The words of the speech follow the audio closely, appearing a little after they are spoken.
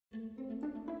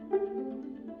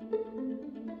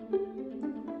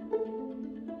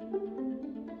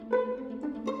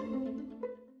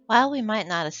While we might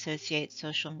not associate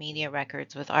social media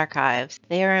records with archives,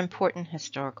 they are important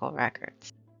historical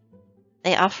records.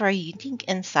 They offer a unique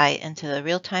insight into the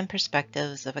real-time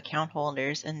perspectives of account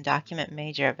holders and document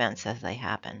major events as they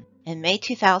happen. In May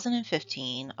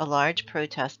 2015, a large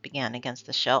protest began against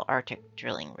the Shell Arctic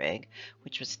drilling rig,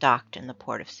 which was docked in the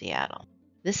port of Seattle.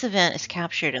 This event is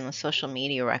captured in the social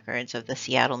media records of the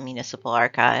Seattle Municipal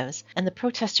Archives, and the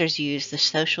protesters used the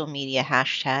social media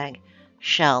hashtag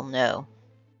 #ShellNo.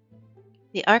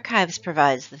 The Archives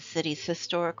provides the city's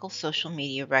historical social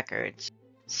media records,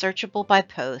 searchable by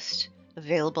post,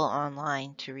 available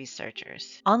online to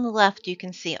researchers. On the left, you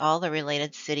can see all the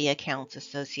related city accounts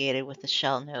associated with the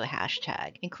 #ShellNo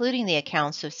hashtag, including the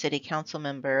accounts of City Council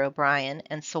Member O'Brien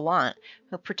and Sawant,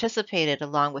 who participated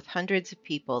along with hundreds of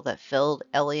people that filled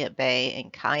Elliott Bay in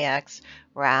kayaks,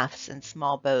 rafts, and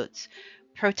small boats,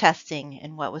 protesting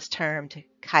in what was termed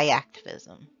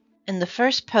kayaktivism. In the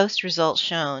first post results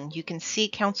shown, you can see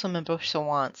Councilmember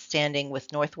Sawant standing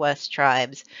with Northwest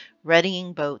tribes,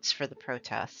 readying boats for the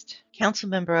protest.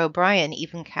 Councilmember O'Brien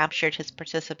even captured his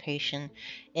participation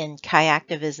in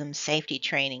kayaktivism safety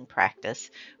training practice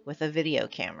with a video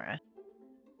camera.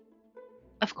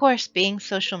 Of course, being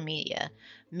social media,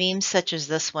 memes such as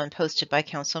this one posted by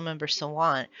Councilmember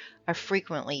Sawant are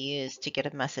frequently used to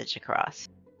get a message across.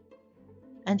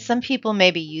 And some people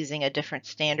may be using a different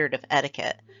standard of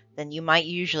etiquette than you might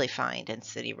usually find in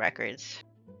city records.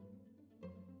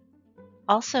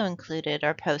 Also included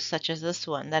are posts such as this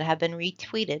one that have been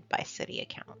retweeted by city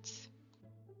accounts.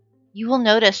 You will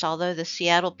notice although the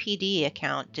Seattle PD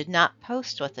account did not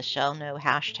post with the #ShellNo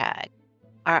hashtag,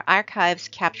 our archives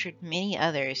captured many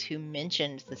others who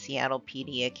mentioned the Seattle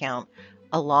PD account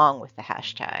along with the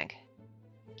hashtag.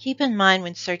 Keep in mind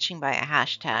when searching by a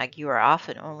hashtag, you are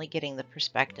often only getting the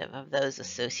perspective of those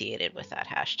associated with that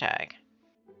hashtag.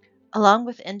 Along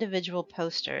with individual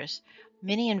posters,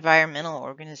 many environmental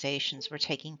organizations were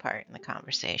taking part in the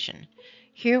conversation.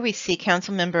 Here we see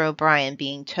Councilmember O'Brien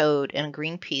being towed in a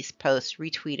Greenpeace post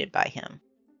retweeted by him.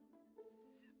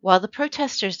 While the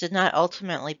protesters did not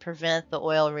ultimately prevent the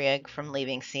oil rig from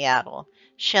leaving Seattle,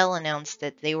 Shell announced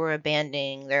that they were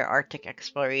abandoning their Arctic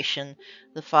exploration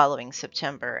the following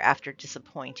September after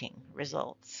disappointing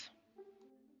results.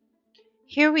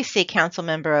 Here we see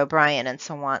Councilmember O'Brien and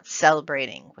Sawant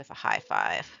celebrating with a high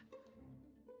five.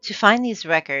 To find these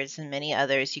records and many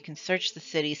others, you can search the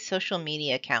city's social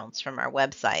media accounts from our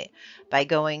website by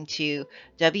going to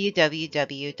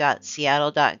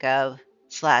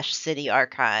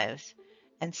www.seattle.gov/city-archives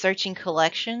and searching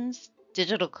Collections,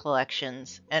 Digital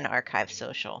Collections, and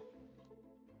ArchiveSocial,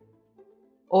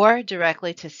 or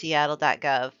directly to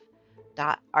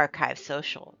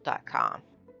seattle.gov.archivesocial.com.